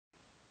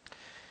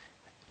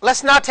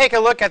Let's now take a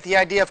look at the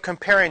idea of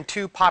comparing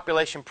two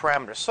population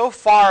parameters. So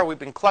far, we've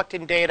been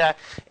collecting data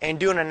and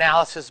doing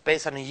analysis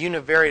based on a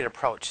univariate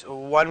approach,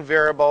 one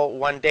variable,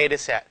 one data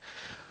set.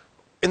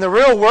 In the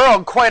real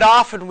world, quite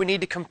often we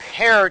need to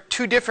compare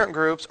two different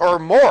groups or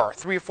more,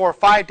 3, 4,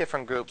 5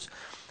 different groups.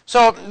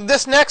 So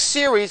this next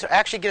series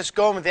actually gets us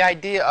going with the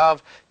idea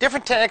of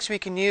different techniques we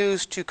can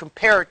use to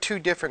compare two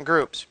different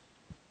groups.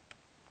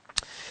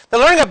 The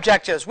learning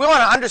objectives: we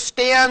want to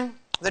understand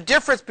the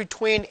difference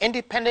between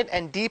independent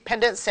and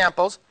dependent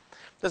samples.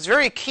 That's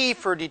very key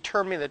for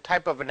determining the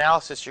type of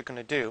analysis you're going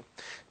to do,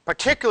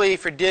 particularly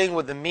if you're dealing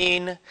with the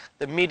mean,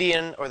 the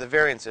median, or the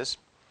variances.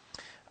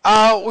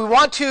 We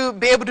want to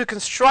be able to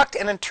construct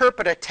and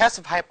interpret a test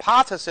of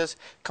hypothesis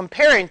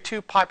comparing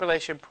two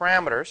population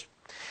parameters.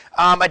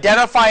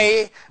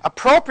 Identify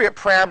appropriate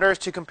parameters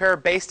to compare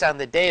based on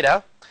the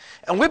data.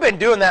 And we've been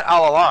doing that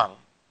all along.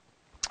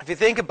 If you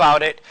think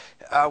about it,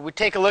 we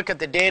take a look at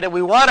the data.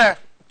 We want to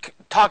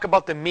talk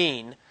about the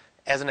mean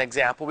as an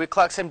example. We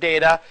collect some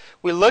data.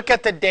 We look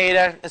at the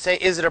data and say,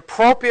 is it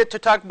appropriate to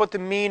talk about the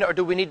mean, or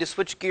do we need to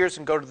switch gears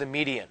and go to the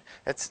median?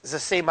 It's the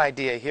same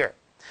idea here.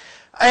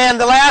 And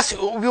the last,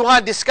 we want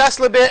to discuss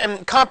a little bit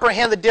and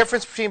comprehend the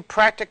difference between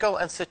practical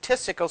and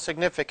statistical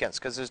significance,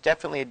 because there's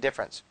definitely a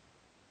difference.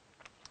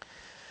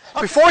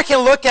 Before we can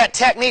look at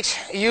techniques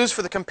used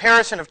for the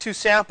comparison of two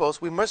samples,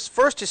 we must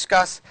first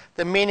discuss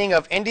the meaning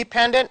of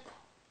independent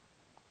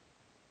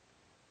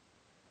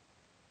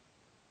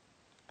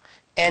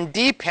and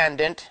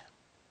dependent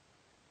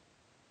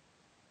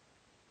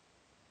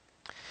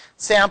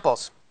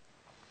samples.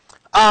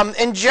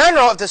 In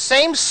general, if the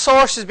same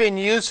source is being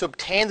used to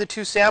obtain the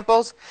two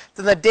samples,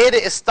 then the data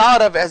is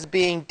thought of as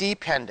being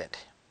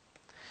dependent.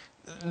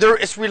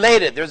 It's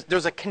related.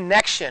 There's a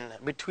connection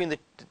between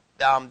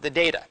the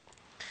data.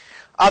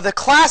 The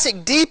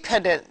classic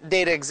dependent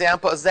data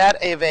example is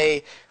that of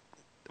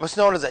what's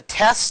known as a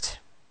test,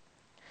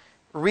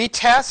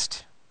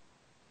 retest,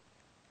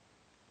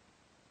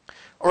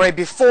 or a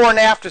before and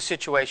after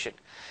situation.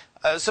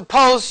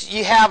 Suppose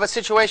you have a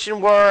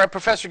situation where a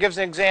professor gives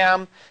an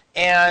exam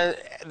and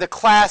the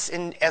class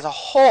as a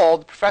whole,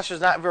 the professor is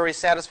not very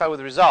satisfied with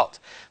the results.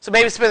 So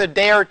maybe spend a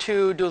day or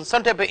two doing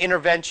some type of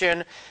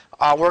intervention,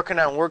 working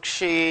on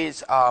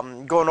worksheets,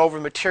 going over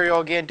material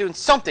again, doing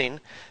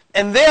something,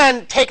 and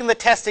then taking the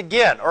test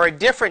again, or a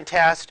different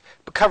test,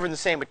 but covering the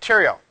same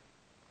material.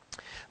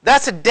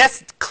 That's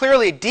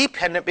clearly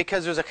dependent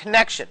because there's a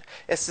connection.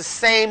 It's the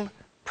same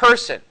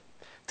person.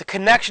 The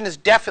connection is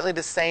definitely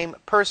the same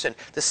person.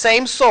 The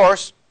same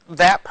source,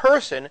 that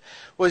person,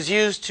 was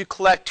used to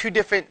collect two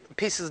different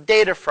pieces of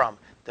data from.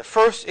 The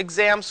first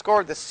exam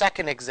score, the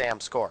second exam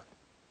score.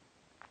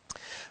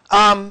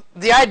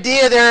 The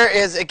idea there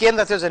is, again,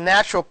 that there's a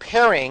natural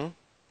pairing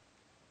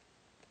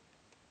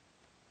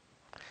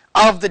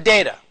of the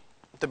data,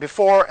 the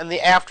before and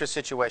the after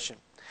situation.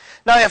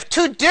 Now, if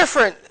two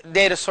different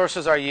data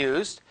sources are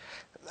used,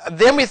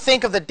 then we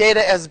think of the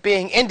data as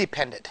being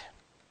independent.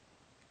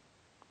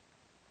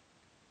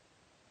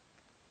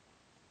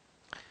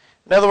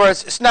 In other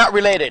words, it's not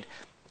related.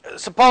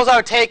 Suppose I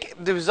would take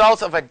the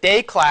results of a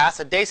day class,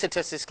 a day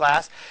statistics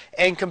class,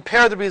 and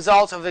compare the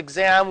results of the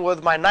exam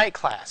with my night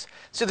class.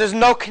 So there's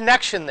no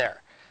connection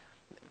there.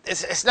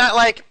 It's not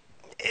like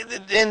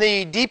in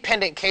the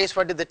dependent case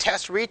where I did the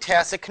test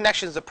retest, the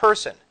connection is the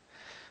person.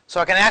 So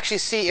I can actually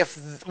see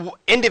if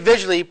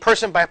individually,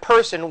 person by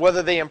person,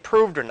 whether they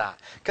improved or not.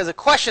 Because the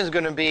question is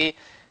going to be,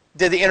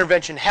 did the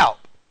intervention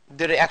help?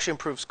 Did it actually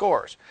improve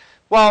scores?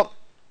 Well,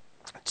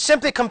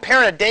 simply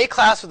comparing a day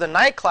class with a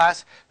night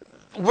class,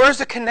 where's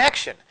the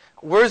connection?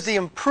 Where's the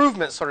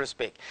improvement, so to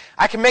speak?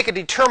 I can make a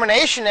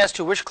determination as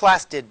to which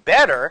class did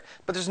better,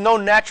 but there's no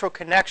natural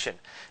connection.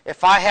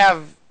 If I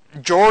have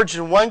George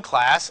in one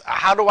class,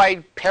 how do I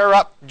pair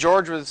up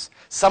George with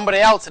somebody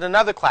else in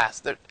another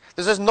class? There's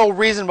just no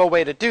reasonable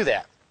way to do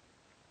that.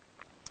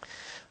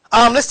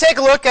 Let's take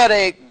a look at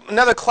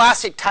another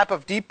classic type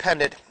of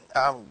dependent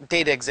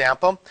data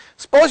example.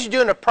 Suppose you're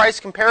doing a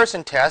price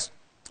comparison test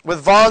with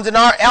Vaughn's and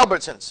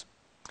Albertsons.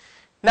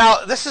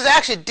 Now, this is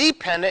actually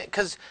dependent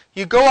because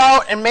you go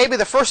out and maybe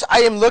the first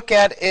item you look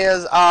at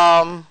is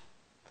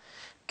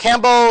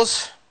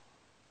Campbell's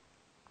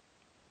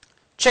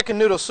chicken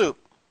noodle soup.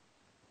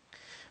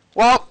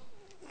 Well,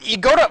 you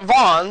go to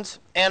Vaughn's,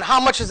 and how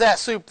much is that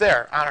soup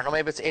there? I don't know,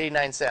 maybe it's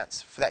 89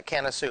 cents for that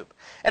can of soup.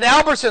 At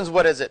Albertsons,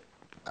 what is it?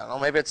 I don't know,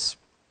 maybe it's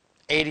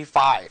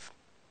 85.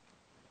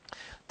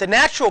 The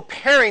natural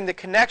pairing, the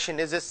connection,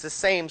 is it's the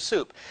same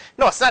soup.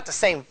 No, it's not the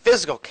same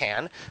physical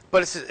can,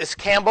 but it's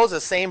Campbell's,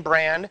 the same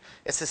brand,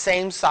 it's the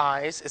same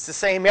size, it's the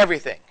same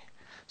everything.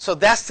 So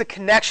that's the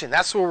connection.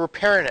 That's where we're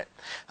pairing it.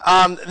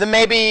 Then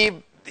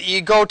maybe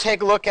you go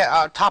take a look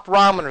at Top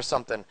Ramen or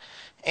something.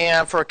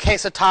 And for a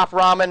case of Top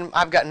Ramen,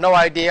 I've got no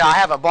idea. I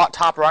haven't bought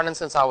Top Ramen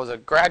since I was a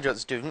graduate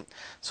student.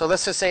 So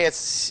let's just say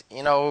it's,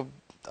 you know,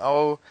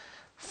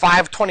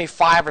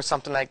 $5.25 or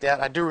something like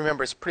that. I do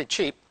remember it's pretty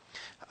cheap.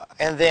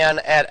 And then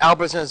at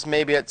Albertsons,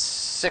 maybe it's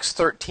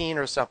 $6.13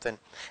 or something.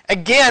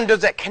 Again,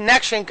 there's that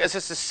connection because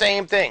it's the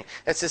same thing.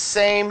 It's the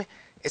same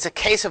It's a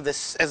case of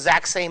this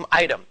exact same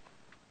item.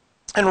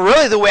 And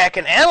really the way I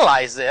can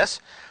analyze this,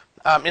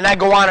 and I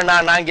go on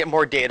and get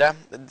more data.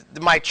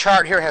 My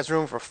chart here has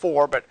room for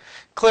 4, but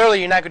clearly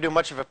you're not going to do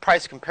much of a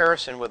price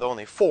comparison with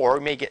only 4.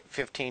 You may get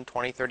 15,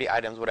 20, 30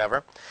 items,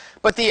 whatever.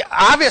 But the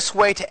obvious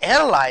way to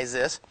analyze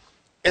this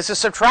is to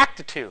subtract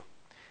the 2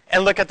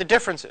 and look at the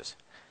differences.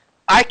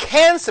 I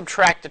can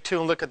subtract the 2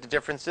 and look at the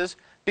differences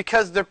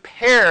because they're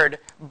paired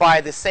by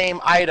the same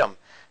item.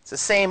 It's the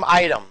same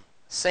item,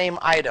 same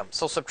item.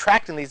 So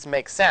subtracting these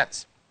makes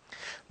sense.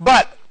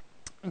 But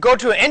go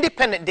to an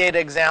independent data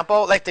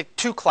example, like the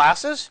 2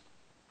 classes.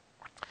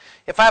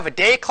 If I have a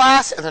day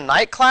class and a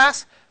night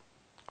class,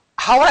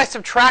 how would I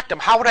subtract them?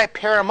 How would I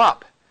pair them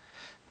up?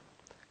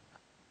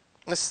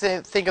 Let's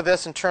think of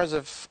this in terms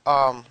of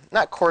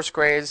not course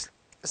grades,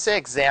 let's say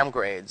exam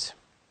grades.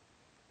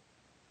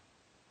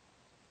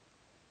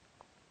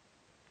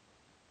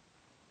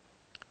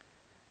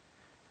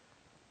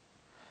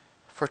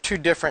 For 2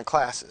 different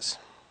classes.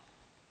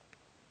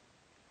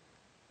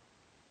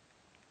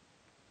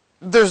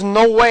 There's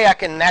no way I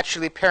can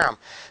naturally pair them.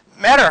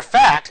 Matter of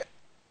fact,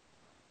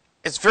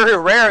 it's very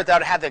rare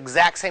that I have the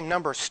exact same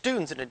number of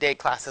students in a day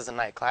class as a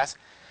night class.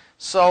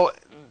 So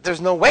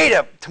there's no way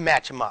to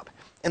match them up.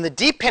 In the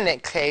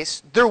dependent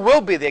case, there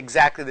will be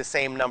exactly the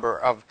same number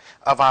of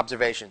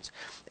observations.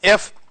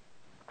 If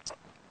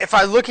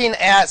I'm looking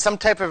at some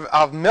type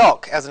of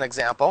milk as an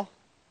example,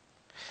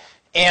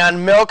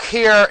 and milk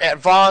here at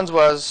Vaughn's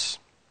was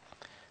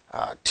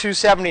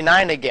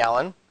 $2.79 a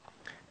gallon,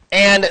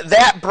 and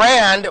that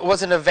brand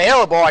wasn't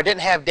available, I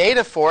didn't have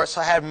data for it,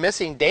 so I had a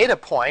missing data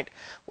point,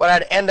 what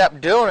I'd end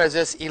up doing is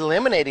just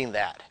eliminating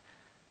that.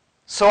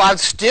 So I'd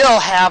still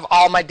have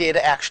all my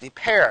data actually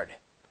paired.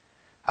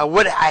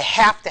 I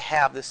have to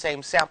have the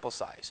same sample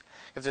size.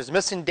 If there's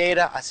missing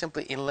data, I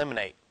simply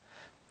eliminate.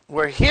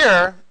 Where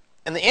here,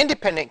 in the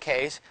independent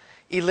case,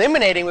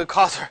 eliminating would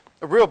cause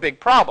a real big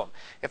problem.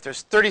 If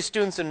there's 30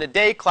 students in the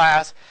day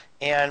class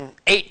and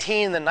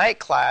 18 in the night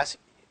class,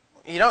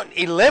 you don't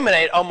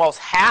eliminate almost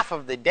half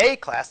of the day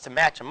class to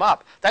match them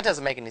up. That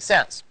doesn't make any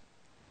sense.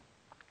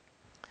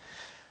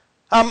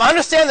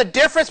 Understand the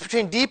difference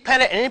between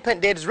dependent and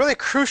independent data is really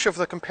crucial for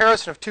the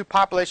comparison of 2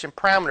 population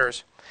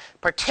parameters,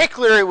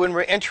 particularly when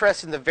we're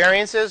interested in the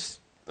variances,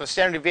 the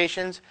standard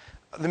deviations,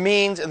 the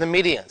means, and the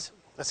medians.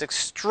 That's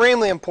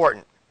extremely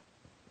important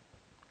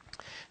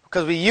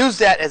because we use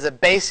that as a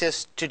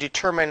basis to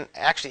determine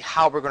actually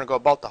how we're going to go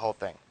about the whole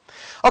thing.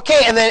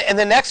 Okay, and then in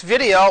the next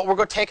video, we're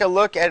going to take a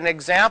look at an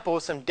example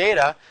with some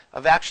data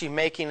of actually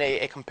making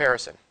a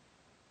comparison.